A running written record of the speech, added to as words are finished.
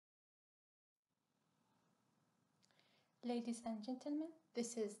Ladies and gentlemen,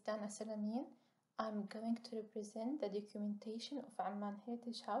 this is Dana Salameen. I'm going to represent the documentation of Amman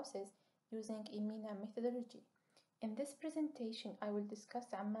heritage houses using EAMENA methodology. In this presentation, I will discuss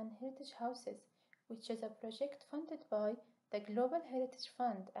Amman heritage houses, which is a project funded by the Global Heritage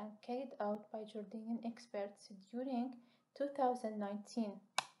Fund and carried out by Jordanian experts during 2019.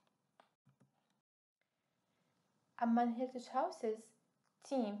 Amman heritage houses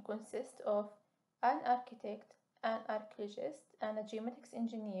team consists of an architect, an archaeologist, and a geomatics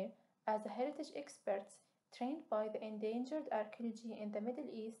engineer as heritage experts trained by the Endangered Archaeology in the Middle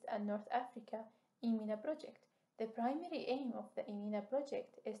East and North Africa EAMENA project. The primary aim of the EAMENA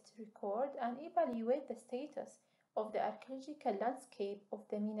project is to record and evaluate the status of the archaeological landscape of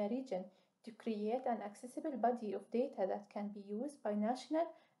the MENA region to create an accessible body of data that can be used by national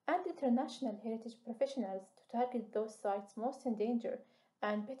and international heritage professionals to target those sites most in danger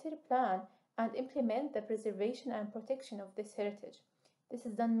and better plan and implement the preservation and protection of this heritage. This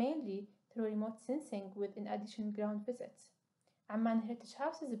is done mainly through remote sensing with in addition ground visits. Amman Heritage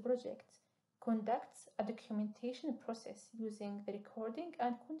Houses project conducts a documentation process using the recording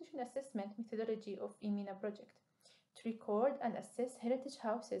and condition assessment methodology of EAMENA project to record and assess heritage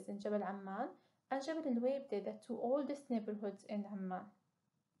houses in Jabal Amman and Jabal al-Wabda, the two oldest neighborhoods in Amman.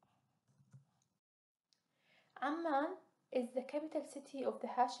 Amman is the capital city of the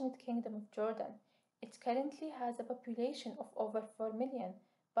Hashemite Kingdom of Jordan. It currently has a population of over 4 million,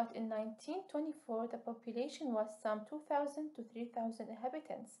 but in 1924 the population was some 2,000 to 3,000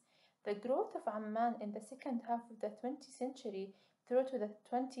 inhabitants. The growth of Amman in the second half of the 20th century through to the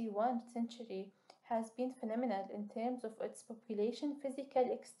 21st century has been phenomenal in terms of its population, physical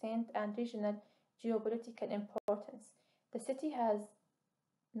extent, and regional geopolitical importance. The city has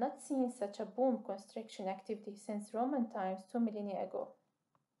not seen such a boom construction activity since Roman times 2 millennia ago.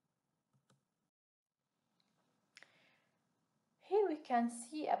 Here we can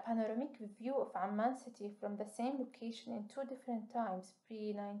see a panoramic view of Amman city from the same location in two different times,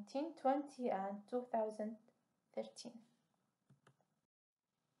 pre-1920 and 2013.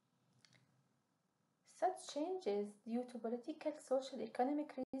 Such changes, due to political, social,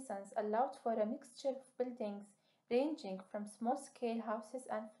 economic reasons, allowed for a mixture of buildings ranging from small-scale houses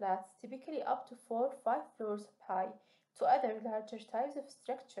and flats, typically up to 4 or 5 floors high, to other larger types of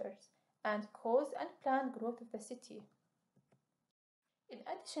structures, and caused unplanned growth of the city. In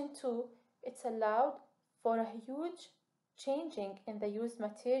addition to, it's allowed for a huge changing in the used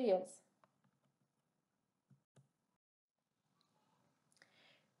materials.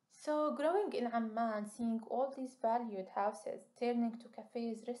 So growing in Amman, seeing all these valued houses turning to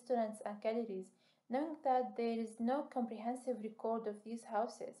cafes, restaurants, and galleries, knowing that there is no comprehensive record of these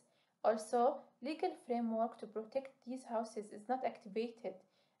houses. Also, legal framework to protect these houses is not activated.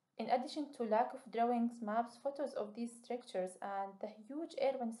 In addition to lack of drawings, maps, photos of these structures, and the huge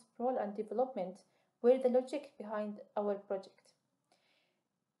urban sprawl and development were the logic behind our project.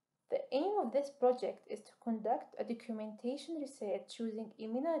 The aim of this project is to conduct a documentation research using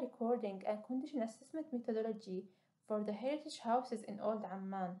EAMENA recording and condition assessment methodology for the heritage houses in Old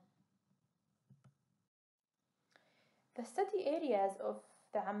Amman. The study areas of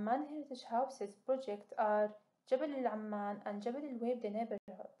the Amman Heritage Houses project are Jabal al-Amman and Jabal al-Wabda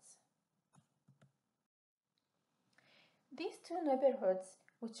neighborhoods. These two neighborhoods,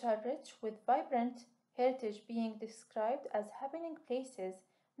 which are rich with vibrant heritage, being described as happening places,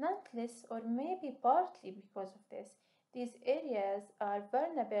 nonetheless, or maybe partly because of this, these areas are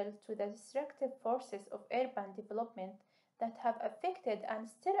vulnerable to the destructive forces of urban development that have affected and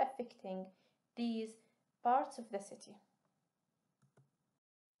still affecting these parts of the city.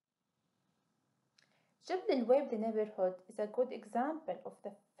 Jabal al-Wabda neighborhood is a good example of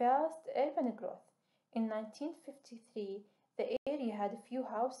the fast urban growth. In 1953, the area had few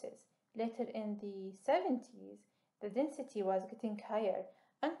houses. Later in the 70s, the density was getting higher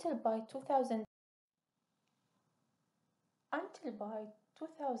until by 2010,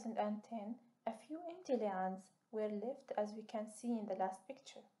 a few empty lands were left, as we can see in the last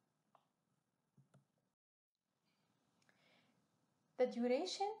picture. The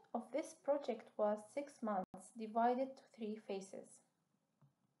duration of this project was 6 months, divided to 3 phases.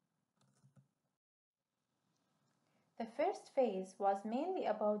 The first phase was mainly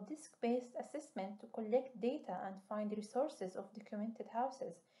about disk-based assessment to collect data and find resources of documented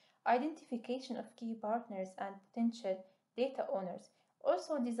houses, identification of key partners and potential data owners,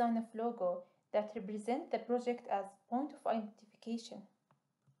 also design of logo that represent the project as point of identification.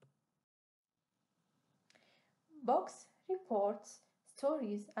 Books, reports,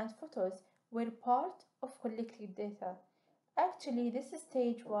 stories, and photos were part of collected data. Actually, this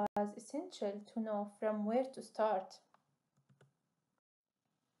stage was essential to know from where to start.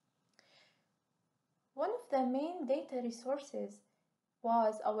 One of the main data resources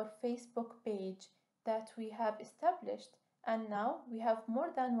was our Facebook page that we have established, and now we have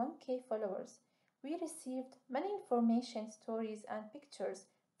more than 1K followers. We received many information, stories, and pictures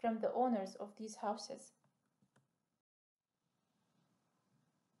from the owners of these houses.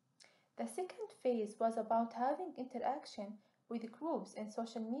 The second phase was about having interaction with groups in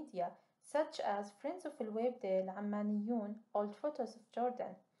social media, such as Friends of الويبدة العمانيون, Old Photos of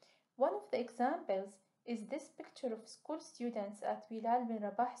Jordan. One of the examples is this picture of school students at Bilal bin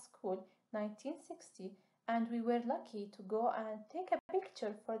Rabah School, 1960, and we were lucky to go and take a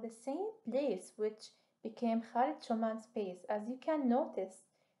picture for the same place which became Khalid Shoman's space, as you can notice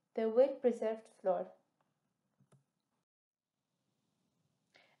the well-preserved floor.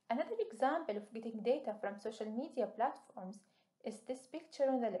 Another example of getting data from social media platforms is this picture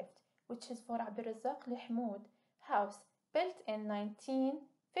on the left, which is for Abdulrazak Lehmoud house built in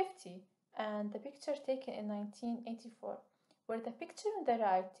 1950 and the picture taken in 1984, where the picture on the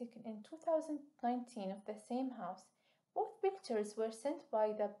right taken in 2019 of the same house. Both pictures were sent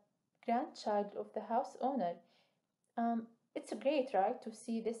by the grandchild of the house owner. It's great, right, to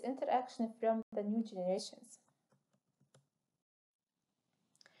see this interaction from the new generations.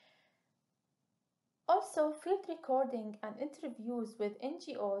 Also, field recording and interviews with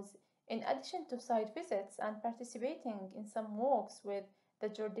NGOs, in addition to site visits and participating in some walks with the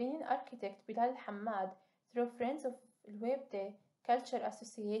Jordanian architect Bilal Hamad through Friends of الويبدة Culture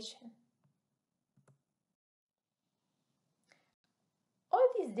Association. All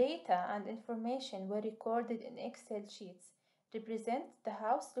these data and information were recorded in Excel sheets, represent the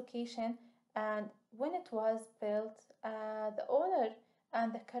house location and when it was built, the owner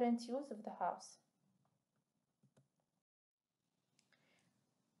and the current use of the house.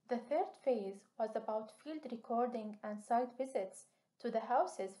 The third phase was about field recording and site visits to the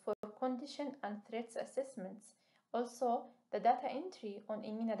houses for condition and threats assessments, also the data entry on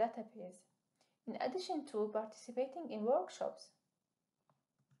EAMENA database, in addition to participating in workshops.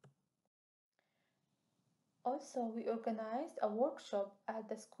 Also, we organized a workshop at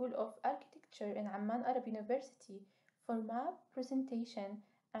the School of Architecture in Amman Arab University for map presentation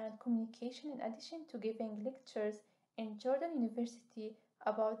and communication, in addition to giving lectures in Jordan University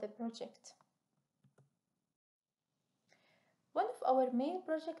about the project. One of our main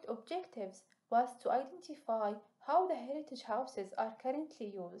project objectives was to identify how the heritage houses are currently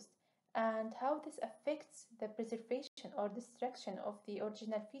used and how this affects the preservation or destruction of the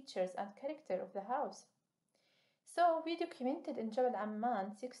original features and character of the house. So we documented in Jabal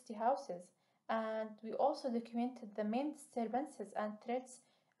Amman 60 houses, and we also documented the main disturbances and threats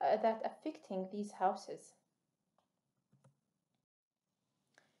that affecting these houses.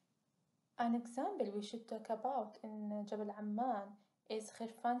 An example we should talk about in Jabal Amman is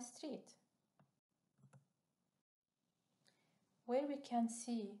Khirfan Street, where we can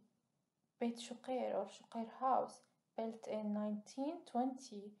see Beit Shuqair or Shuqair House, built in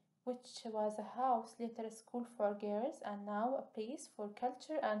 1920, which was a house, later a school for girls, and now a place for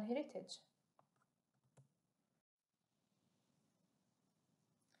culture and heritage.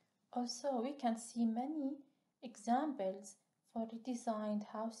 Also, we can see many examples for redesigned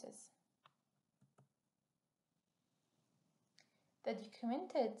houses. The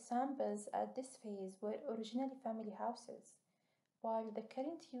documented samples at this phase were originally family houses, while the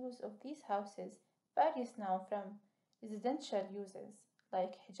current use of these houses varies now from residential uses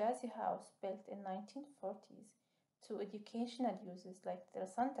like Hijazi House built in 1940s to educational uses like the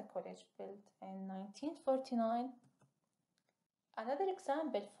Santa College built in 1949. Another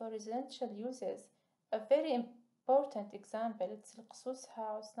example for residential uses, a very important example, it's Al-Qsus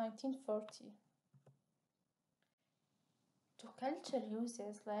House 1940. To culture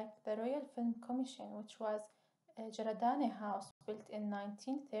uses like the Royal Film Commission, which was a Jaradani House built in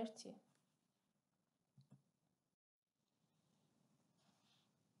 1930.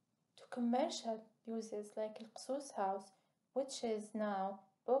 To commercial uses like Al-Qsus House, which is now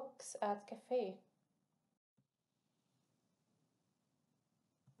Books at Cafe.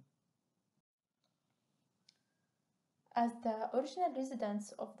 As the original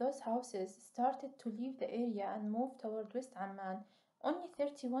residents of those houses started to leave the area and move toward West Amman, only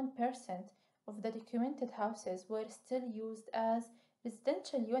 31% of the documented houses were still used as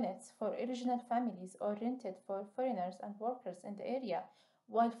residential units for original families or rented for foreigners and workers in the area,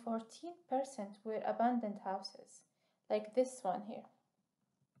 while 14% were abandoned houses, like this one here.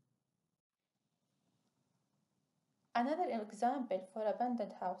 Another example for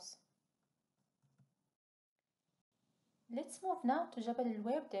abandoned house. Let's move now to Jabal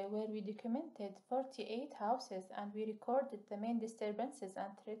al-Webda, where we documented 48 houses and we recorded the main disturbances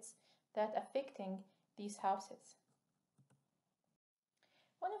and threats that affecting these houses.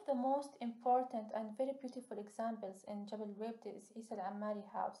 One of the most important and very beautiful examples in Jebel Wabd is Isa al-Ammari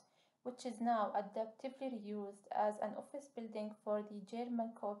house, which is now adaptively reused as an office building for the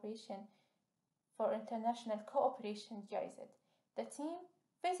German Cooperation for International Cooperation GIZ. The team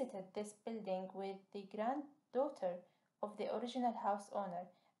visited this building with the granddaughter of the original house owner,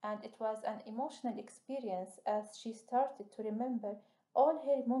 and it was an emotional experience as she started to remember all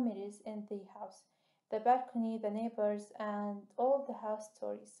her memories in the house, the balcony, the neighbors, and all the house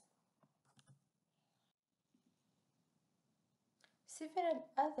stories. Several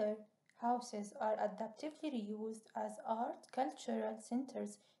other houses are adaptively reused as art, cultural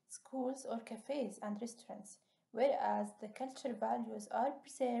centers, schools, or cafes and restaurants, whereas the cultural values are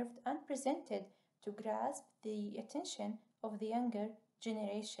preserved and presented to grasp the attention of the younger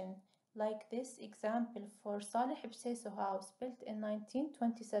generation, like this example for Saleh Bseso House built in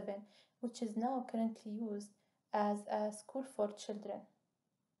 1927, which is now currently used as a school for children.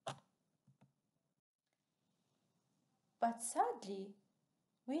 But sadly,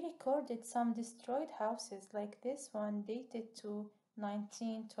 we recorded some destroyed houses like this one dated to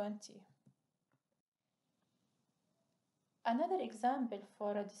 1920. Another example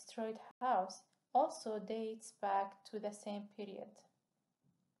for a destroyed house also dates back to the same period.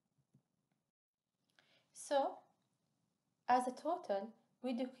 So, as a total,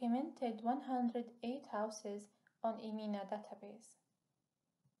 we documented 108 houses on EAMENA database.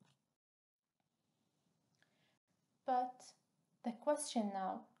 But the question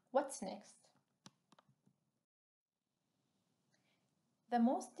now, what's next? The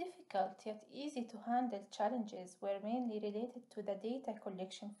most difficult yet easy to handle challenges were mainly related to the data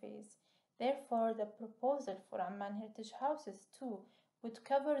collection phase. Therefore, the proposal for Amman Heritage Houses 2 would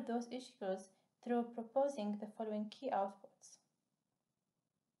cover those issues through proposing the following key outputs.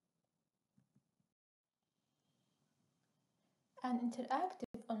 An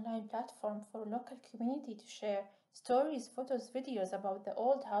interactive online platform for local community to share stories, photos, videos about the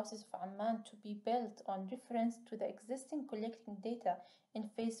old houses of Amman to be built on reference to the existing collecting data in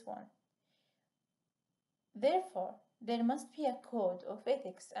phase 1. Therefore, there must be a code of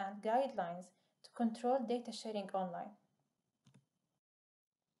ethics and guidelines to control data sharing online.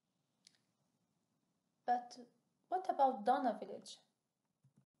 But what about Dana village?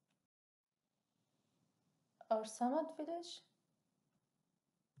 Or Samad village?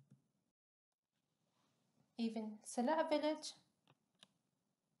 Even Salah village?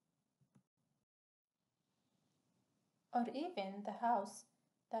 Or even the house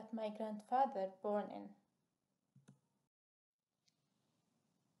that my grandfather born in?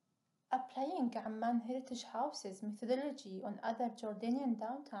 Applying Amman Heritage Houses methodology on other Jordanian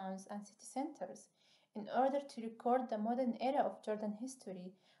downtowns and city centers in order to record the modern era of Jordan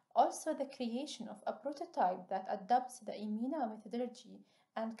history, also the creation of a prototype that adopts the EAMENA methodology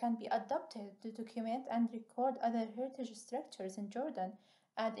and can be adopted to document and record other heritage structures in Jordan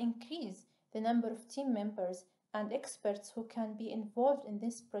and increase the number of team members and experts who can be involved in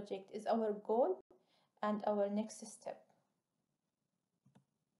this project is our goal and our next step.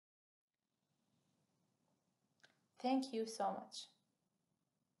 Thank you so much.